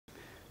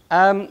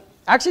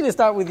Actually, to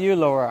start with you,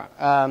 Laura,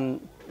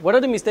 what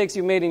are the mistakes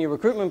you made in your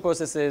recruitment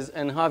processes,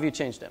 and how have you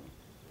changed them?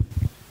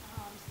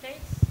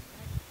 Mistakes,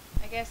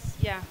 I guess,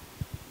 yeah.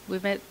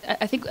 We've made.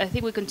 I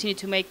think we continue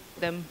to make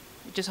them.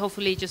 Just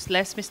hopefully, just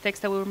less mistakes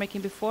that we were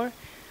making before.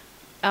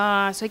 So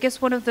I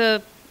guess one of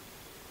the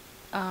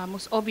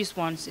most obvious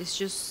ones is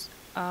just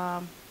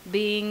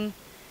taking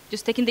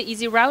the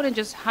easy route and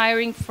just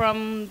hiring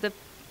from the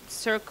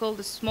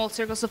small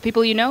circles of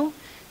people you know.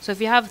 So if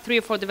you have 3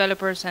 or 4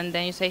 developers and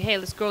then you say, hey,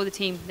 let's grow the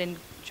team, then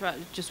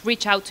just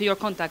reach out to your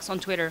contacts on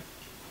Twitter.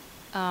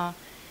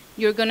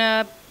 You're going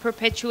to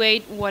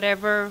perpetuate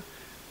whatever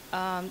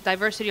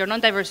diversity or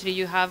non-diversity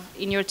you have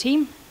in your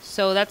team.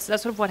 So that's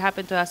sort of what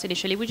happened to us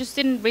initially. We just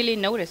didn't really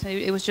notice.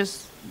 It was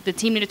just the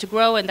team needed to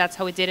grow, and that's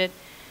how we did it.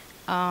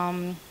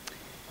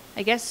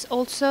 I guess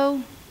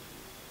also,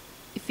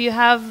 if you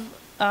have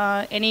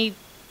any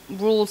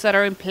rules that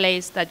are in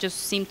place that just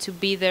seem to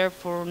be there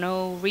for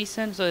no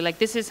reason, so like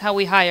this is how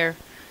we hire,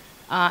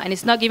 and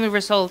it's not giving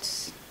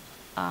results,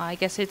 I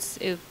guess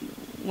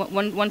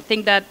one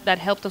thing that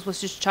helped us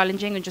was just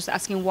challenging and just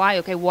asking why.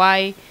 Okay,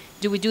 why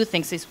do we do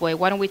things this way?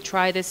 Why don't we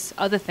try this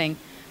other thing?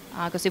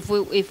 Because if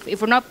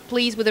we're not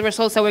pleased with the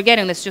results that we're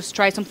getting, let's just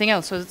try something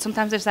else. So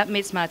sometimes there's that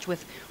mismatch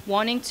with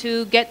wanting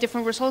to get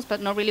different results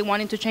but not really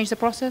wanting to change the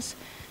process.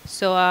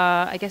 So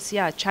I guess,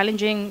 yeah,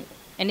 challenging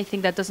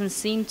anything that doesn't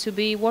seem to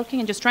be working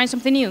and just trying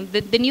something new.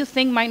 The new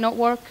thing might not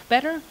work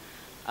better,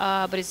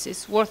 but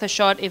it's worth a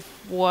shot if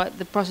what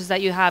the process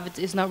that you have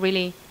is not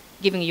really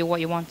giving you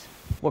what you want.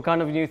 What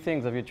kind of new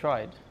things have you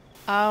tried?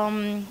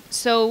 Well,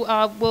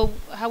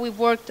 how we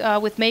worked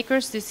with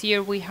makers this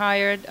year, we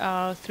hired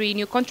 3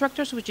 new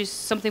contractors, which is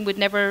something we'd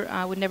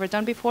never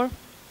done before.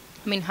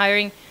 I mean,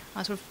 hiring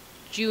sort of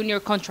junior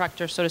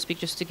contractors, so to speak,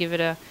 just to give it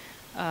a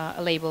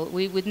label.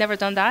 We'd never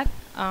done that,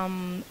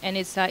 and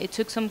it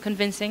took some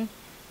convincing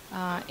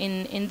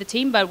in the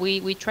team, but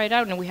we tried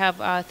out, and we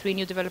have 3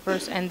 new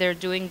developers, and they're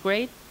doing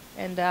great.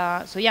 And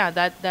so yeah,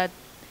 that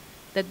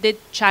did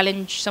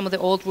challenge some of the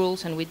old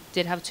rules, and we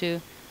did have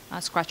to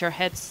scratch our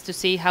heads to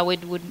see how we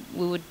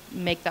would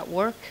make that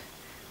work,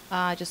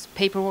 just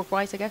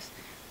paperwork-wise, I guess.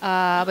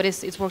 But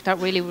it's worked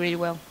out really, really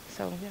well.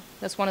 So yeah,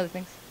 that's one of the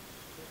things.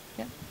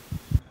 Yeah.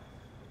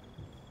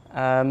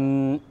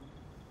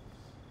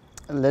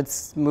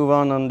 Let's move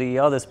on the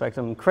other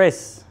spectrum.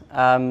 Chris,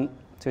 so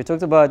we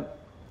talked about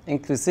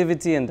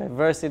inclusivity and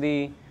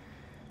diversity.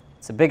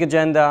 It's a big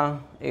agenda.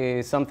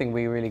 It's something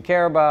we really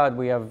care about.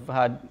 We have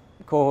had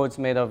cohorts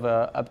made of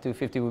up to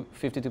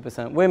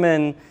 52%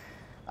 women.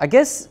 I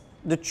guess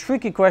the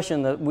tricky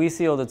question that we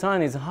see all the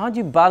time is how do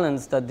you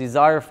balance that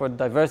desire for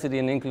diversity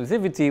and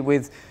inclusivity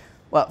with,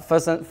 well,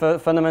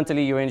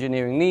 fundamentally your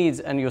engineering needs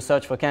and your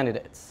search for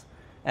candidates?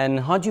 And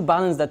how do you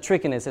balance that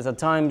trickiness? As at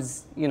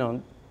times, you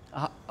know,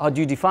 how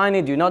do you define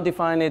it? Do you not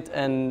define it?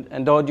 And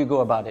how do you go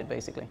about it,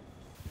 basically?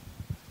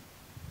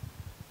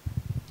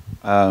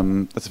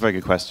 That's a very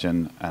good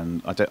question,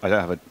 and I don't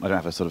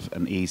have a sort of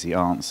an easy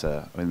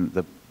answer. I mean,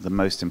 the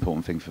most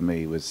important thing for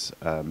me was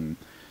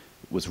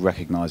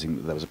recognizing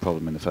that there was a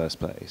problem in the first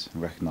place,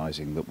 and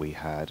recognizing that we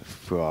had,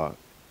 through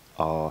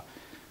our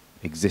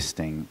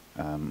existing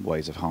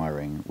ways of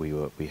hiring,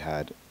 we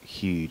had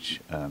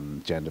huge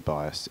gender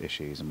bias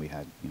issues, and we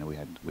had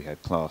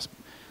class,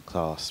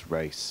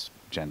 race,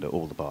 gender,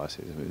 all the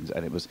biases,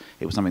 and it was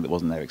something that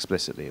wasn't there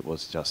explicitly. It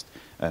was just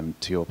to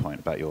your point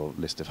about your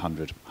list of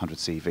 100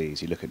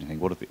 CVs. You look at it and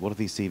think, what have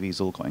these CVs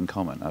all got in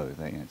common? Oh,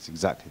 it's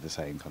exactly the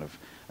same kind of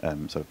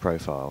sort of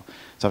profile.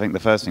 So I think the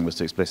first thing was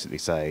to explicitly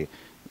say,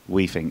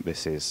 we think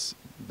this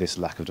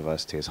lack of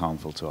diversity is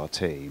harmful to our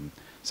team,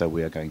 so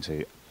we are going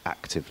to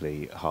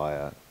actively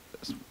hire.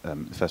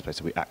 In the first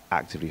place, we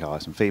actively hire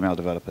some female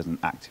developers and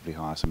actively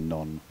hire some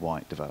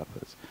non-white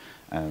developers.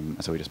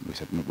 So we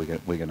said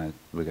we're going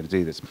to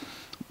do this.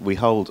 We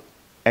hold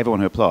everyone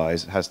who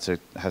applies has to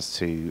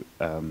do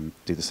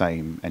the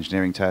same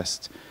engineering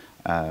test.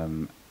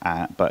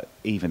 But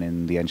even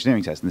in the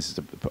engineering test, and this is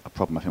a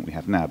problem I think we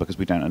have now, because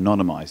we don't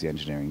anonymise the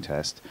engineering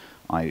test,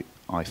 I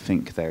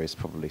think there is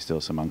probably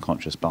still some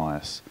unconscious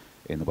bias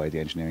in the way the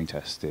engineering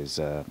test is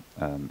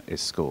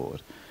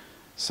scored.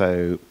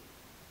 So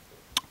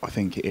I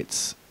think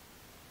it's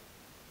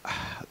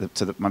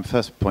my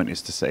first point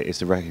is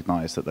to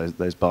recognise that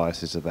those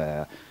biases are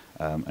there,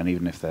 and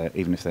even if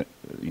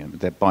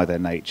they're by their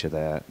nature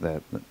they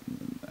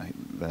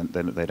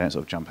don't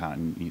sort of jump out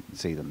and you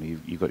see them.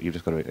 You've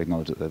just got to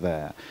acknowledge that they're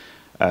there.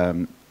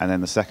 And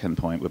then the second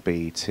point would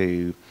be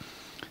to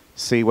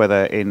see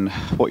whether in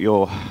what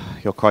your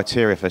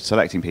criteria for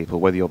selecting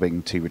people, whether you're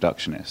being too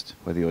reductionist,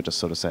 whether you're just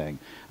sort of saying,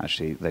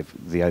 actually,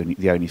 the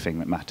only thing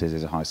that matters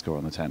is a high score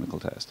on the technical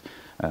test.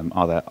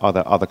 Are there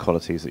other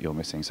qualities that you're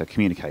missing? So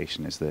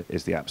communication is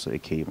the absolutely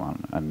key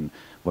one. And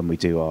when we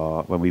do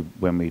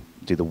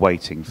the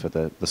weighting for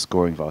the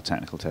scoring of our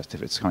technical test,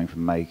 if it's coming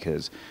from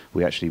makers,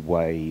 we actually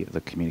weigh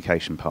the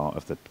communication part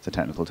of the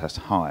technical test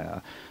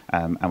higher.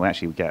 And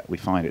we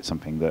find it's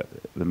something that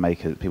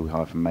people who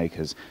hire from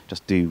makers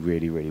just do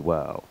really, really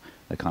well.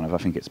 I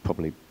think it's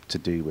probably to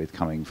do with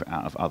coming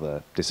out of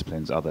other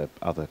disciplines, other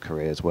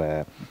careers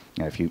where,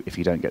 you know, if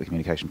you don't get the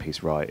communication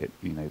piece right,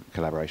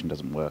 collaboration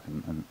doesn't work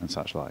and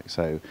such like.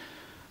 So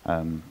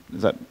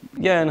is that?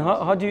 Yeah, and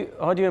how do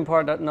you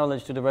impart that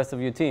knowledge to the rest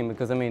of your team?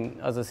 Because I mean,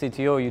 as a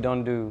CTO, you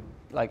don't do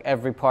like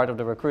every part of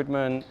the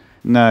recruitment.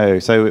 No,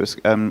 so it was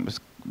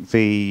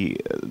the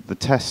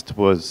test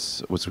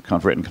was kind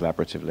of written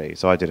collaboratively.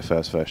 So I did a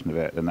first version of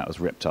it, and that was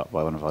ripped up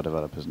by one of our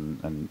developers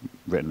and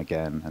written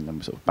again, and then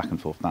we sort of back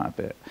and forth that a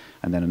bit.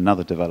 And then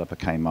another developer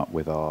came up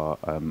with our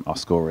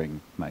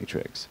scoring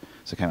matrix.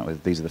 So came up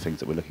with, these are the things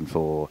that we're looking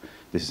for,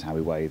 this is how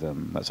we weigh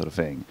them, that sort of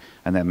thing.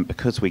 And then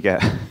because we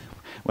get,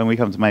 when we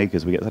come to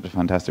makers, we get such a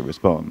fantastic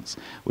response.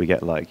 We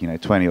get like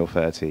 20 or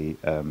 30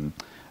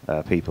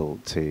 people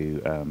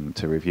to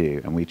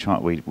review, and we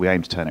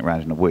aim to turn it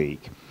around in a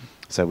week.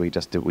 So we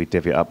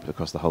divvy it up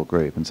across the whole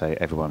group and say,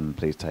 everyone,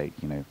 please take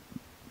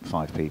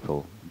 5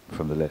 people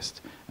from the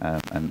list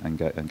and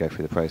go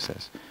through the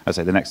process. I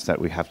say the next step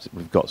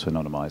we've got to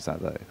anonymise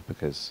that though,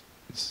 because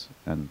it's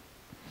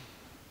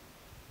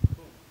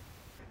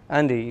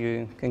Andy,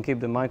 you can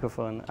keep the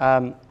microphone.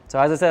 So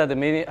as I said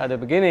at the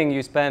beginning,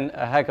 you spend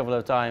a heck of a lot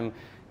of time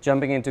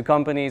jumping into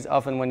companies.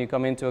 Often when you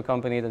come into a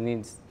company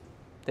that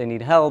they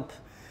need help,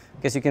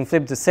 I guess you can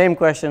flip the same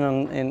question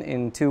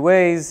in 2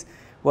 ways.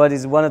 What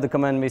is one of the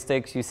common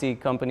mistakes you see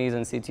companies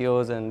and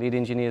CTOs and lead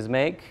engineers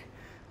make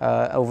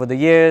over the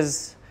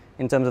years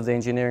in terms of the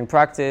engineering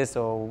practice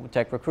or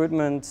tech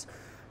recruitment?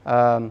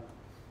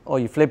 Or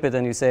you flip it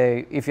and you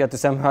say, if you had to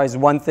summarize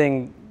one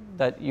thing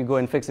that you go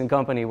and fix in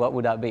company, what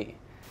would that be?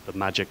 The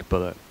magic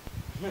bullet.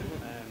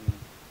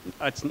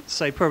 I'd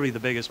say probably the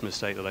biggest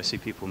mistake that I see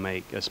people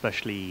make,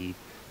 especially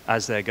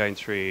as they're going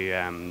through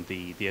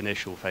the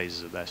initial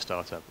phases of their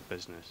startup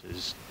business,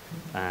 is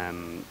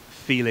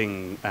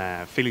feeling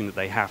that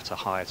they have to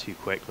hire too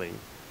quickly.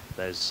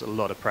 There's a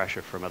lot of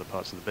pressure from other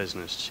parts of the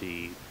business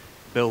to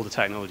build a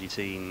technology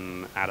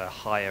team at a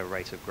higher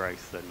rate of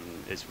growth than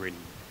is really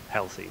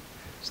healthy.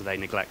 So they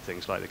neglect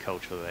things like the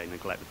culture, they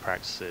neglect the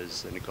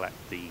practices, they neglect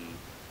the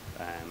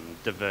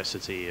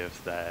diversity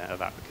of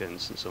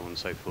applicants and so on and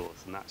so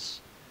forth. And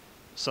that's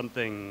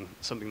something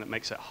that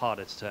makes it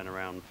harder to turn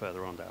around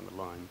further on down the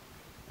line.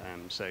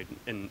 So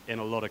in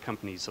a lot of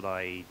companies that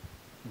I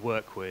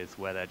work with,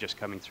 where they're just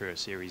coming through a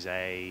Series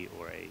A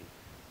or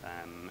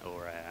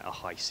a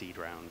high seed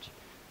round,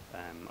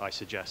 I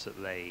suggest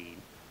that they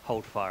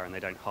hold fire and they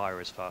don't hire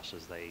as fast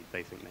as they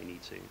think they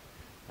need to,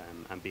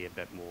 and be a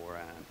bit more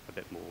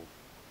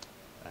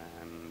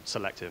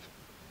selective.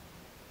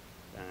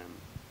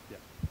 Yeah.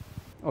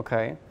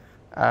 Okay,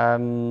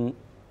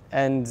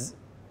 and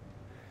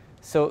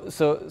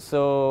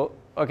so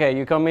okay,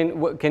 you come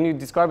in. Can you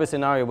describe a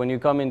scenario when you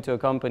come into a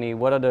company?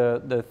 What are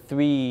the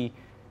 3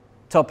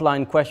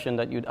 top-line questions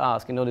that you'd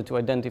ask in order to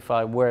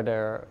identify where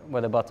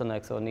the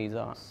bottlenecks or needs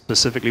are?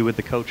 Specifically with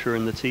the culture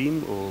in the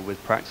team, or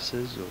with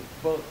practices, or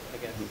both? I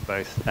guess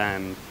both.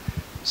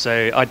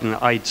 So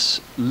I'd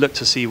look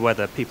to see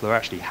whether people are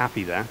actually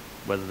happy there,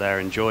 whether they're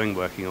enjoying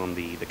working on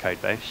the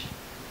code base.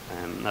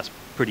 That's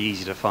pretty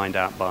easy to find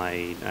out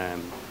by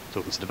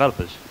talking to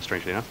developers,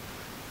 strangely enough.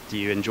 Do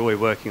you enjoy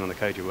working on the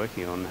code you're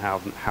working on?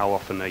 How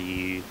often are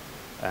you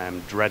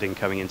dreading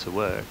coming into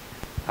work?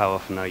 How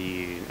often are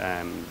you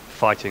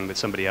fighting with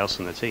somebody else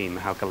on the team?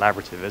 How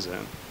collaborative is it?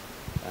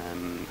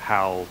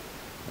 How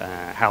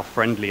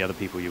friendly are the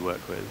people you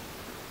work with?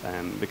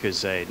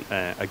 Because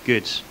a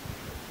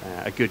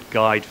good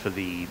guide for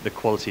the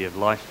quality of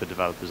life for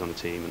developers on the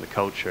team and the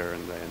culture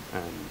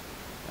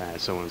and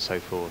so on and so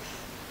forth.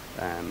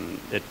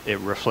 It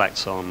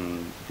reflects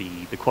on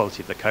the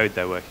quality of the code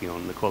they're working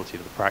on, the quality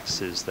of the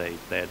practices they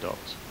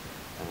adopt,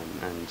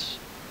 and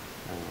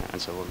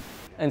so on.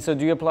 And so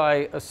do you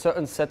apply a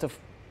certain set of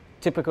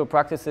typical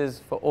practices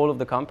for all of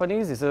the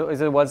companies? Is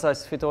it a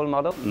one-size-fits-all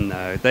model?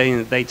 No,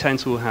 they tend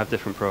to all have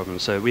different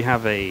problems. So we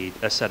have a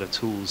set of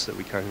tools that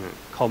we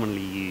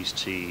commonly use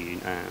to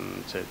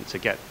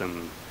get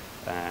them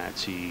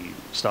to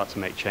start to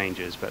make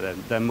changes,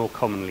 but they're more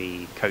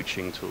commonly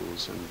coaching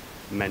tools and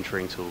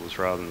mentoring tools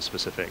rather than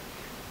specific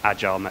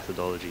agile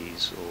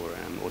methodologies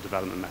or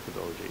development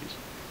methodologies.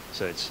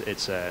 So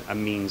it's a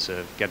means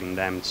of getting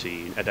them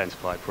to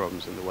identify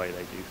problems in the way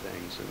they do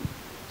things and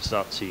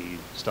start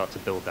to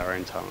build their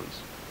own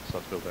talents,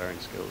 start to build their own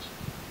skills.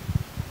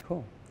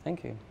 Cool,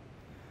 thank you.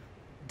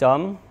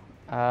 Dom,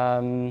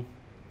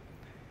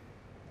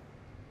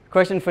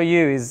 question for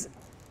you is,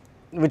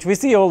 which we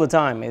see all the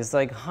time, is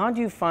like, how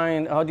do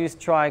you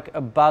strike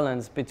a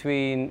balance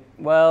between,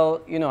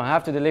 well, I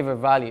have to deliver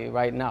value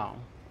right now,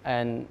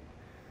 and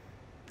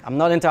I'm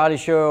not entirely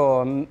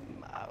sure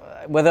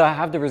whether I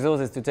have the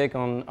resources to take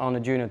on a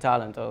junior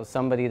talent or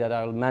somebody that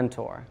I'll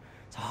mentor.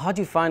 So how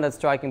do you find that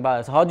striking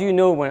balance? How do you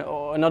know when,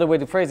 or another way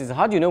to phrase it is,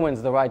 how do you know when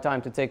it's the right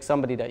time to take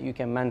somebody that you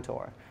can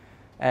mentor?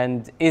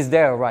 And is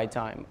there a right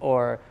time?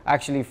 Or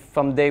actually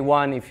from day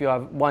one, if you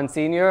have one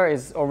senior,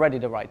 is already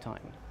the right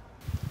time?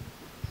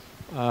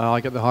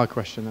 I get the hard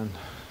question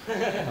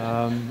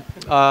then.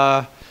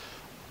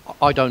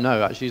 I don't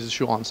know, actually, is the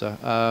short answer.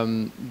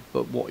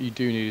 But what you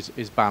do need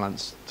is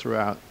balance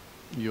throughout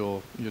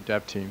your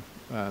dev team,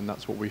 and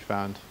that's what we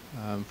found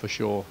for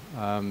sure.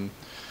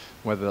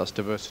 Whether that's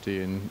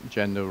diversity in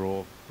gender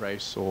or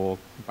race or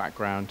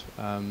background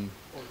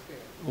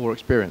or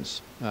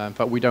experience. In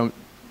fact, we don't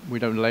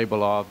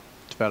label our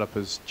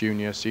developers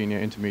junior, senior,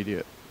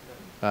 intermediate.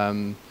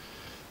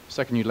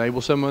 Second you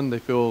label someone, they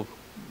feel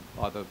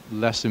either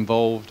less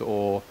involved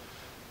or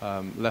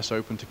less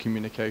open to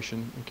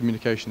communication. And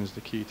communication is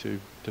the key to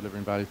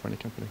delivering value for any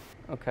company.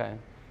 Okay.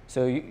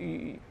 So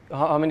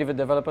how many of the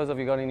developers have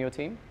you got in your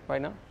team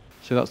right now?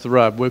 So that's the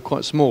rub. We're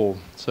quite small.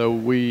 So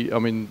I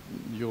mean,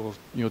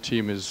 your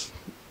team is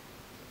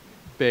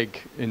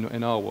big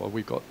in our world.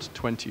 We've got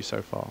 20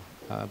 so far,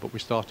 but we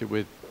started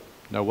with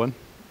no one,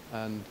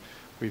 and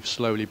we've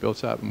slowly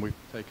built up, and we've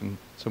taken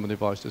some of the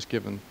advice that's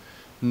given,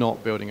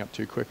 not building up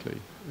too quickly.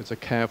 It's a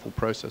careful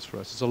process for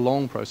us. It's a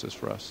long process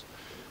for us,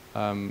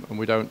 and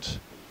we don't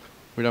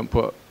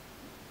put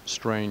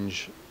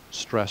strange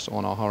stress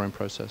on our hiring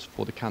process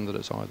for the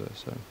candidates either.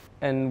 So.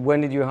 And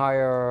when did you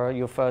hire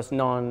your first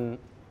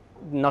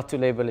not to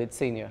label it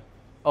senior,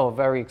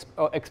 very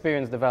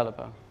experienced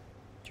developer?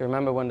 Do you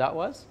remember when that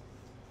was?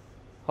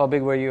 How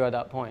big were you at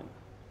that point?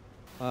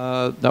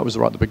 That was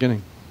right at the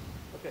beginning.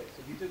 Okay,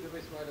 so you took the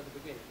risk right at the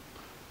beginning.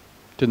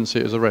 Didn't see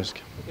it as a risk.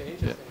 Okay,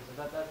 interesting. Yeah.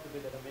 So that's the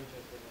bit that I'm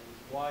interested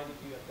in. Why did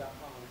you at that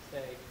point say,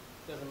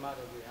 it doesn't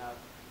matter, we have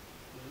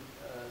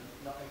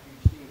not a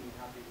huge team, we're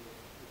happy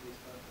with this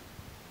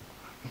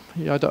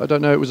person? Yeah, I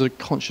don't know. It was a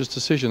conscious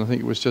decision. I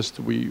think it was just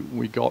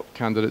we got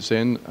candidates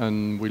in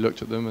and we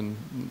looked at them, and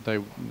they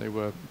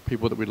were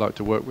people that we'd like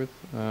to work with,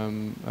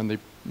 and they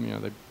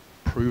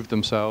proved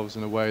themselves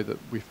in a way that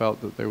we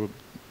felt that they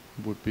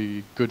would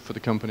be good for the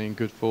company and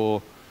good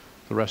for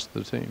the rest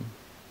of the team.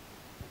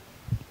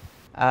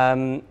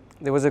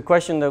 There was a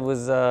question that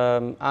was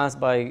asked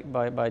by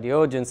the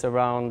audience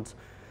around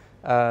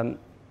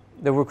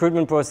the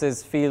recruitment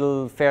process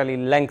feel fairly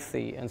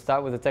lengthy, and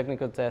start with a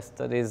technical test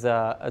that is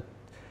a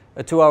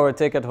 2-hour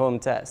take-at-home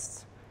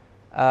test.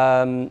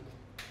 The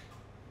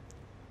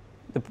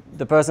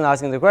person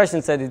asking the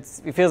question said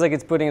it feels like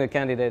it's putting the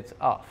candidate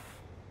off.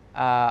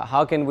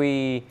 How can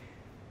we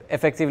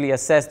effectively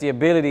assess the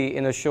ability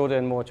in a shorter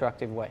and more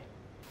attractive way?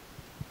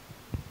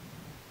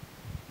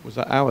 Was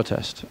that our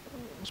test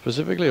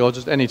specifically, or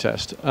just any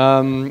test?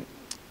 Well,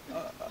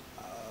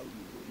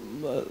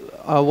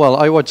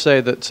 I would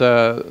say that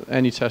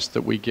any test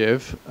that we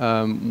give,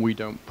 we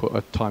don't put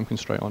a time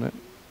constraint on it.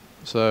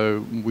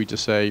 So we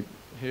just say,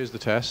 here's the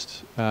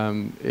test.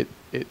 It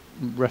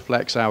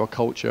reflects our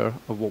culture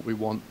of what we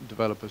want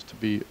developers to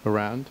be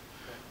around.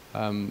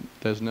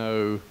 There's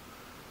no,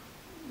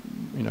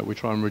 we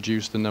try and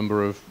reduce the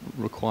number of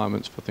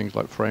requirements for things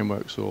like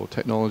frameworks or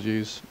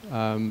technologies.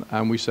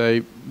 And we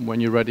say,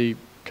 when you're ready,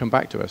 come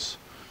back to us.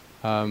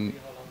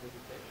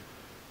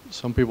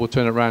 Some people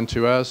turn it around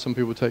 2 hours, some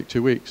people take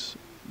 2 weeks.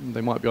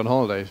 They might be on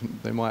holiday,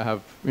 they might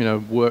have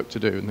work to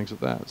do and things like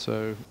that.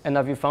 So. And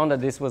have you found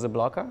that this was a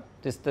blocker?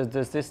 Does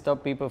this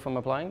stop people from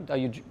applying? Do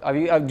you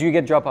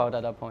get dropout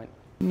at that point?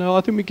 No,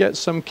 I think we get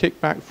some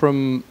kickback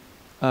from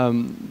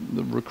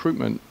the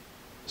recruitment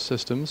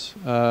systems,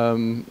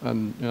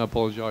 and I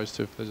apologise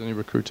if there's any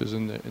recruiters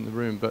in the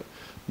room, but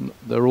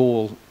they're not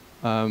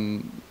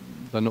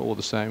all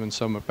the same, and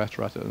some are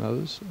better at it than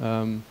others.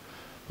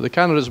 But the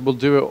candidates will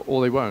do it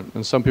or they won't,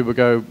 and some people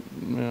go,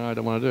 I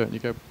don't want to do it, and you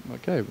go,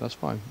 okay, that's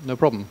fine, no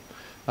problem.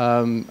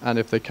 And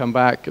if they come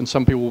back, and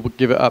some people will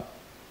give it up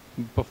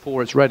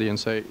before it's ready and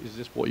say, is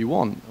this what you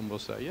want? And we'll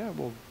say, yeah,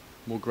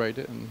 we'll grade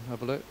it and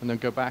have a look, and then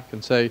go back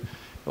and say,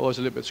 oh, it's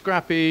a little bit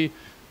scrappy,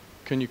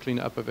 can you clean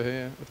it up over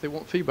here? If they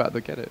want feedback,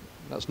 they get it.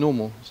 That's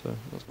normal. So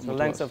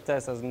length of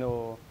test has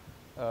no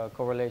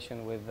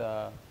correlation with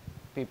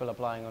people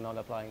applying or not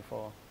applying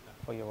for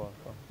your role.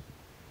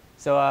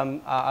 So I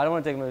don't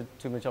want to take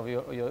too much of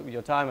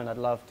your time, and I'd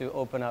love to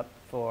open up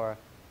for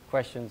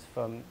questions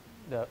from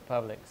the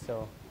public.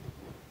 So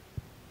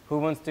who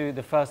wants to,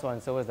 the first one,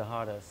 it's always the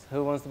hardest.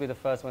 Who wants to be the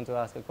first one to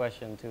ask a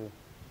question to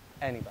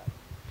anybody?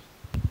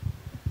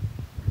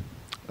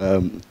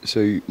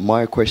 So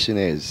my question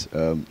is,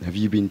 have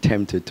you been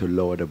tempted to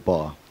lower the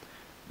bar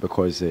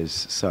because there's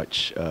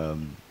such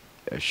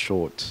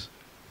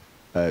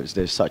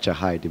there's such a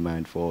high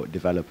demand for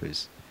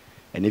developers?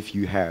 And if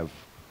you have,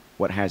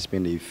 what has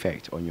been the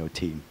effect on your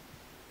team?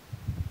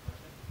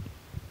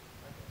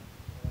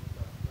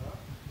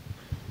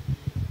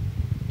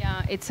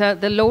 Yeah, it's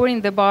the lowering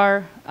the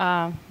bar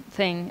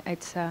thing.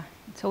 It's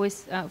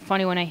always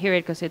funny when I hear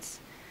it, because it's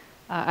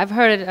I've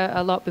heard it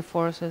a lot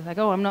before. So it's like,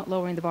 oh, I'm not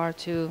lowering the bar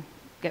to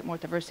get more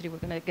diversity. We're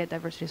going to get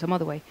diversity some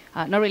other way.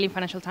 Not really in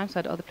Financial Times,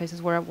 but other places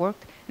where I've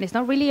worked. And it's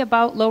not really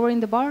about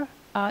lowering the bar.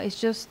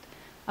 It's just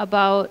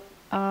about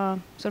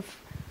sort of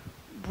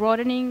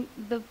broadening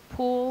the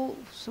pool,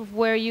 sort of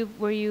where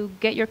you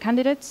get your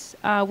candidates.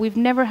 We've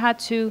never had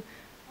to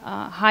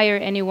hire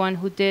anyone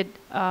who did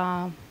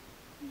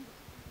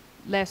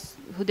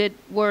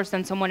worse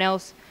than someone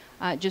else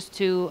just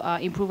to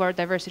improve our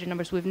diversity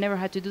numbers. We've never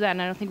had to do that,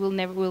 and I don't think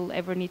we'll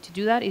ever need to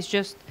do that. It's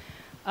just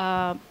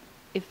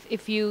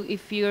if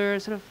you're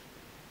sort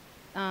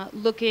of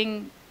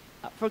looking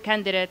for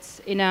candidates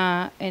in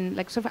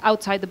like sort of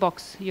outside the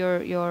box.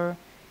 You're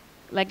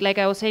like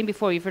I was saying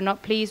before, if you're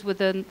not pleased with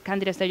the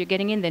candidates that you're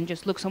getting in, then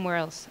just look somewhere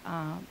else.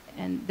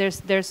 And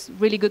there's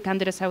really good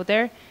candidates out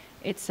there.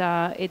 It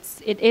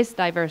is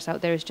diverse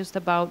out there. It's just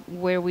about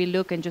where we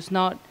look and just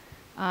not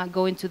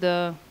go into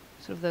the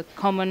sort of the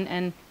common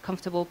and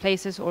comfortable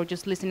places or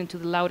just listening to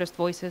the loudest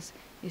voices.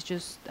 It's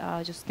just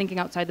thinking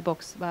outside the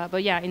box.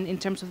 But yeah, in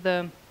terms of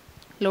the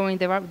lowering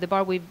the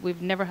bar,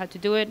 we've never had to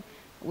do it.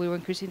 We were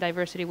increasing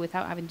diversity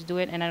without having to do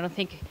it, and I don't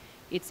think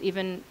it's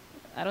even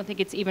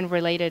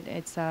related.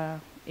 It's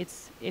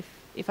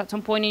if at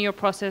some point in your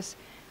process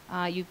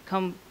you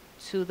come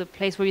to the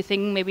place where you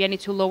think maybe I need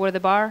to lower the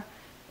bar,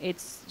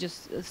 it's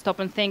just stop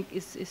and think.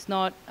 It's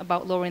not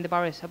about lowering the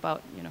bar. It's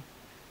about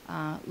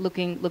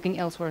looking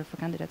elsewhere for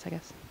candidates, I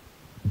guess.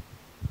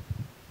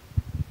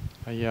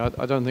 Yeah,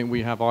 I don't think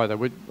we have either.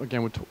 We're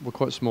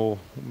quite small.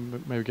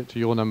 Maybe get to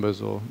your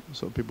numbers or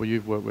sort of people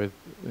you've worked with.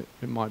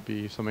 It might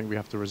be something we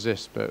have to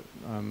resist, but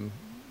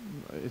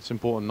it's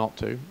important not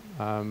to.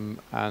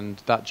 And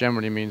that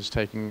generally means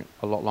taking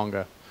a lot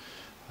longer.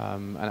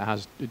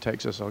 And it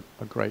takes us a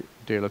great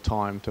deal of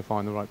time to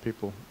find the right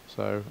people.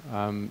 So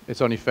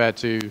it's only fair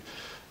to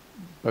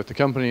both the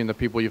company and the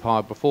people you've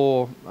hired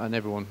before and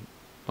everyone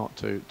not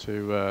to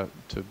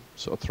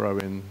sort of throw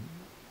in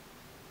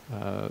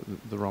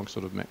the wrong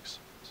sort of mix.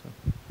 So.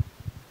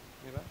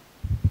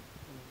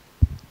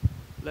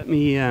 Let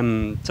me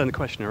turn the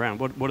question around.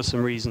 What are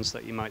some reasons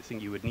that you might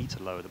think you would need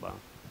to lower the bar?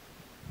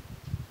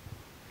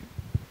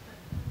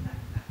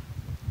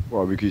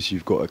 Well, because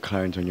you've got a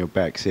client on your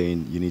back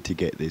saying you need to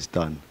get this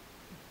done,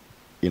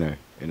 in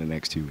the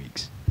next 2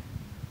 weeks.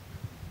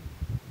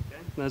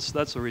 Okay,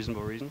 that's a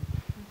reasonable reason.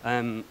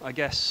 I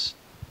guess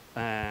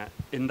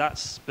in that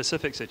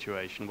specific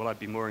situation, what I'd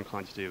be more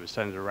inclined to do is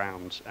turn it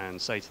around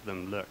and say to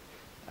them, look,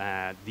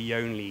 the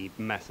only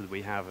method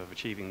we have of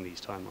achieving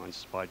these timelines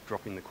is by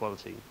dropping the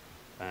quality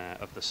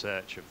of the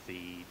search of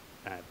the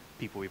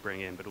people we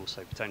bring in, but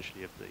also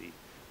potentially of the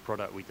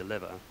product we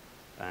deliver.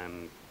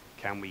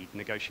 Can we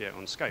negotiate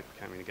on scope?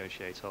 Can we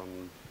negotiate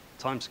on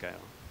timescale?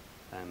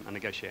 And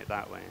negotiate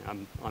that way.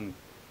 I'm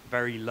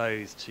very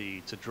loath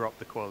to drop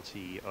the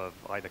quality of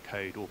either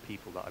code or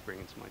people that I bring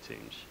into my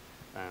teams.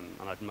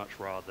 And I'd much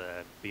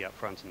rather be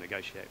upfront and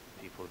negotiate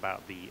with people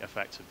about the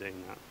effects of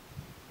doing that,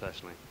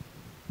 personally.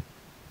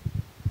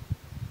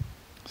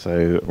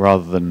 So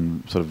rather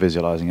than sort of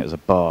visualizing it as a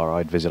bar,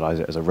 I'd visualize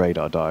it as a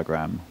radar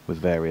diagram with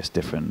various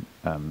different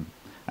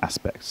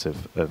aspects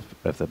of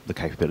the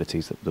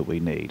capabilities that we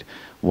need.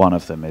 One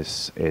of them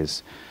is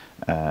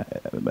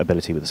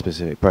ability with a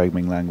specific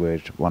programming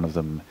language. One of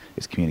them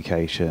is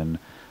communication.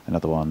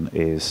 Another one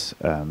is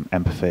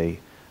empathy.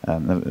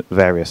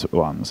 Various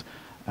ones.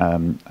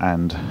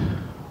 And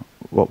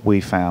what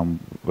we found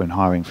when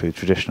hiring through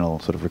traditional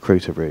sort of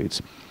recruiter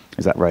routes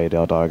is that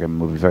radar diagram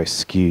will be very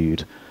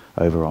skewed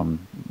over on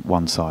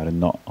one side and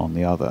not on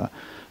the other.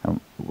 And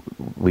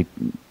we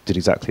did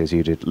exactly as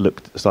you did,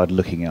 started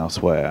looking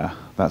elsewhere.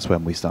 That's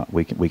when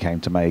we came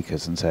to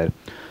Makers and said,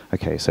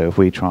 okay, so if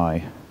we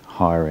try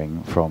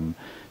hiring from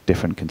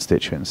different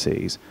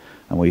constituencies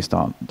and we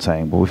start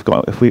saying, well,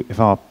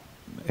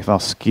 if our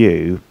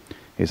skew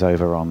is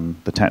over on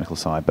the technical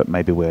side, but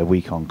maybe we're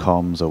weak on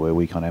comms or we're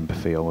weak on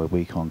empathy or we're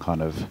weak on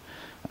kind of,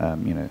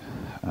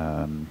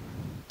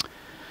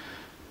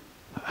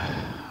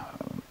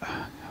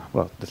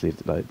 well, let's leave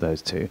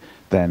those two.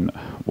 Then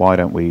why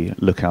don't we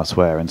look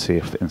elsewhere and see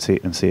if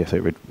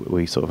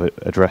we sort of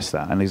address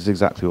that? And this is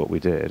exactly what we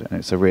did. And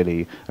it's a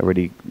really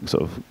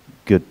sort of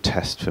good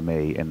test for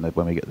me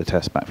when we get the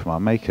test back from our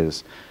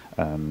Makers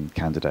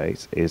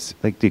candidates is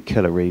they do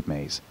killer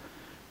readmes.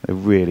 They're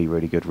really,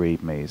 really good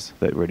readmes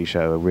that really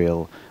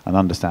show an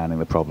understanding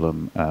of the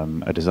problem,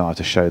 a desire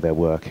to show they're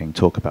working,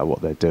 talk about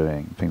what they're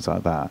doing, things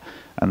like that.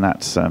 And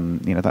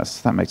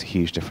that makes a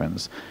huge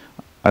difference.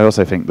 I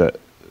also think that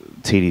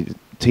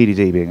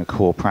TDD being a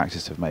core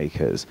practice of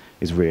Makers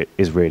is really,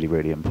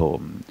 really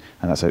important.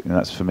 And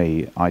that's for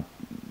me. I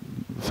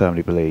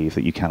firmly believe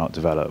that you cannot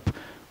develop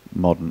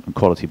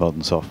quality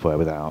modern software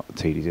without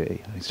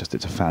TDD.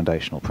 It's a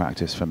foundational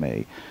practice for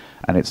me,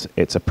 and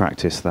it's a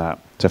practice that.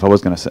 So if I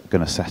was going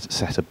to set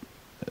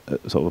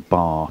a sort of a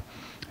bar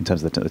in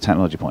terms of the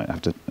technology point,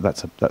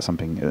 that's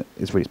something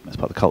it's part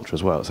of the culture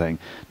as well. Saying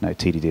no,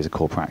 TDD is a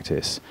core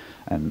practice,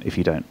 and if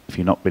you're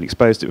not really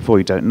exposed to it before,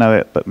 you don't know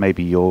it, but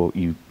maybe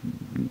you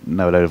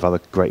know a load of other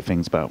great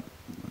things about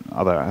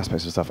other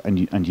aspects of stuff, and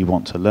you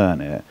want to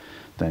learn it,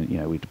 then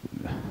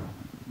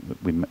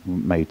we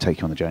may take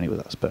you on the journey with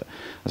us. But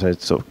so to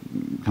sort of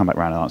come back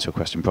around and answer your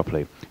question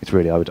properly, it's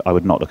really I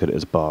would not look at it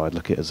as a bar. I'd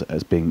look at it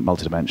as being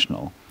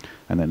multidimensional,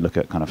 and then look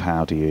at kind of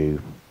how do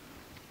you.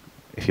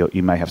 If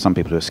you may have some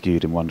people who are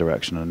skewed in one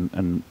direction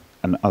and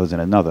others in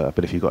another,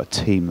 but if you've got a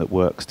team that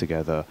works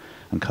together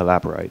and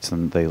collaborates,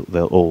 then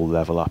they'll all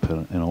level up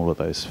in all of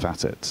those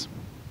facets.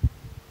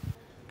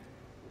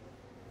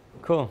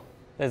 Cool.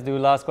 Let's do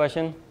last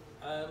question.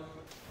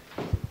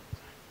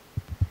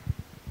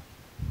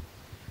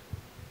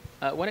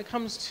 When it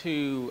comes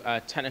to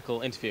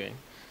technical interviewing,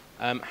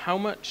 How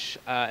much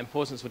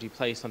importance would you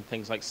place on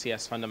things like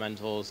CS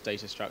fundamentals,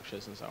 data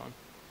structures, and so on?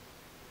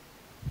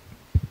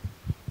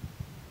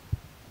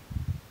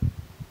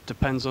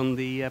 Depends on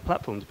the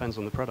platform, depends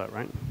on the product,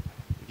 right?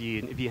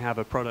 If you have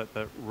a product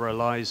that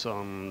relies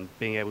on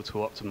being able to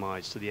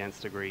optimize to the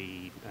nth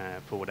degree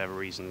for whatever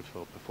reason,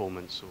 for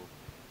performance, or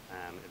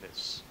if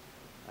it's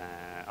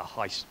a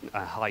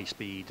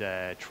high-speed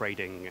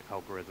trading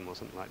algorithm or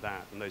something like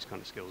that, and those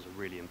kind of skills are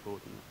really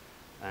important.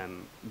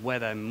 Where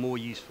they're more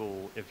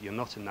useful if you're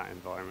not in that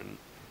environment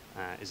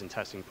is in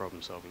testing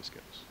problem-solving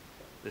skills.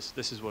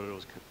 This is what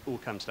it all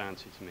comes down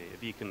to me.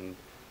 If you can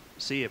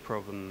see a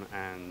problem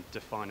and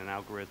define an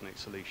algorithmic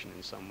solution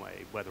in some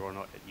way, whether or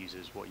not it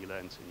uses what you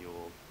learned in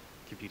your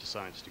computer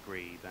science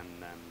degree,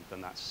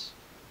 then that's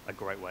a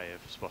great way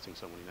of spotting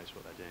someone who knows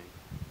what they're doing.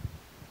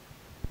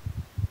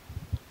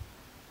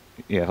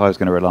 Yeah, if I was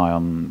going to rely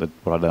on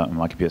what I learned in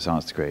my computer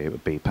science degree, it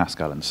would be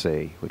Pascal and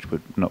C, which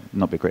would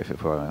not be a great fit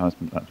for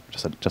it.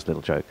 Just a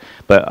little joke.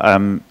 But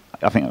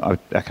I think I would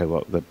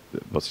echo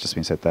what's just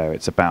been said there.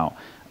 It's about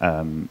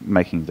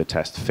making the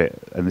test fit,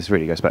 and this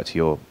really goes back to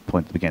your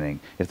point at the beginning.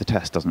 If the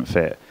test doesn't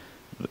fit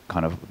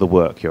kind of the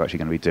work you're actually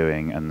going to be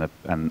doing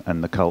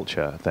and the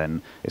culture,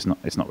 then it's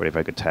not really a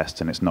very good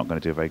test, and it's not going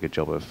to do a very good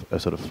job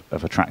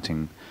of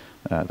attracting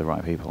the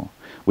right people.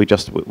 We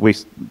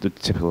the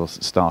typical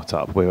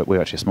startup,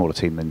 we're actually a smaller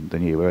team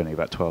than you. We're only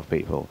about 12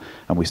 people,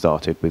 and we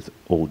started with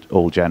all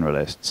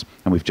generalists,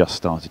 and we've just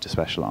started to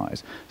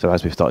specialise. So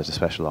as we've started to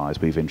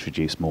specialise, we've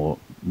introduced more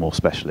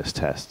specialist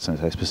tests, and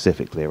so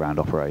specifically around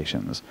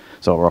operations.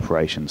 So our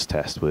operations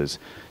test was,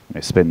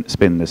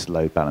 spin this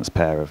load balance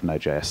pair of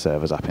Node.js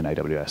servers up in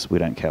AWS. We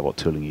don't care what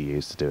tooling you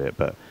use to do it,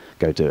 but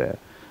go do it.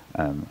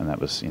 And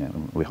that was,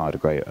 we hired a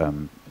great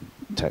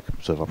tech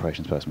sort of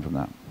operations person from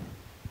that.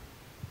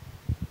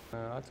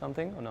 Add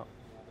something or no?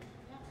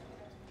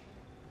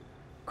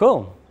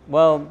 Cool.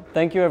 Well,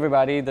 thank you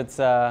everybody. That's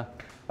a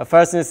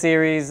first in a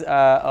series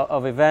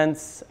of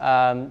events.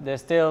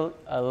 There's still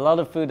a lot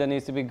of food that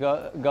needs to be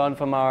gone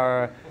from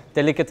our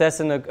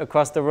delicatessen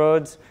across the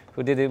roads,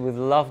 who did it with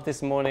love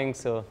this morning.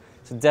 So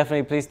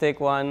definitely please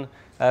take one.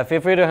 Feel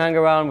free to hang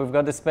around. We've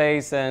got the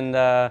space, and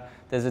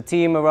there's a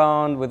team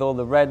around with all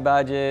the red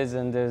badges,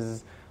 and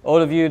there's all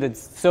of you. There's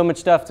so much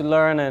stuff to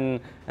learn, and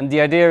the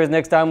idea is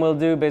next time we'll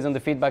do, based on the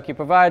feedback you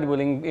provide,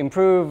 we'll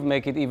improve,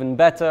 make it even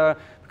better.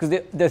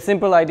 Because the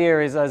simple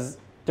idea is, as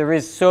there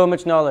is so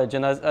much knowledge,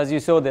 and as you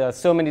saw, there are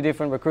so many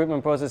different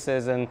recruitment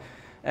processes,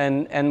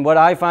 and what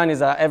I find is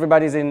that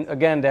everybody's in,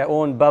 again, their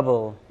own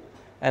bubble.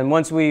 And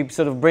once we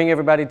sort of bring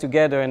everybody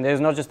together, and there's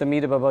not just a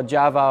meetup about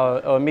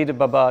Java or a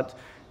meetup about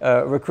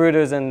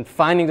recruiters and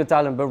finding the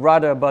talent, but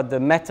rather about the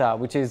meta,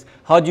 which is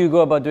how do you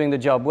go about doing the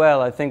job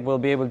well, I think we'll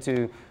be able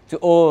to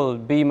all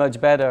be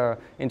much better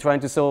in trying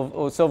to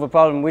solve a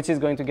problem which is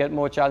going to get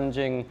more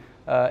challenging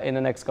in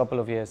the next couple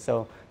of years.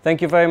 So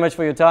thank you very much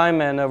for your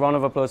time, and a round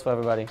of applause for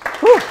everybody.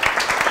 Woo!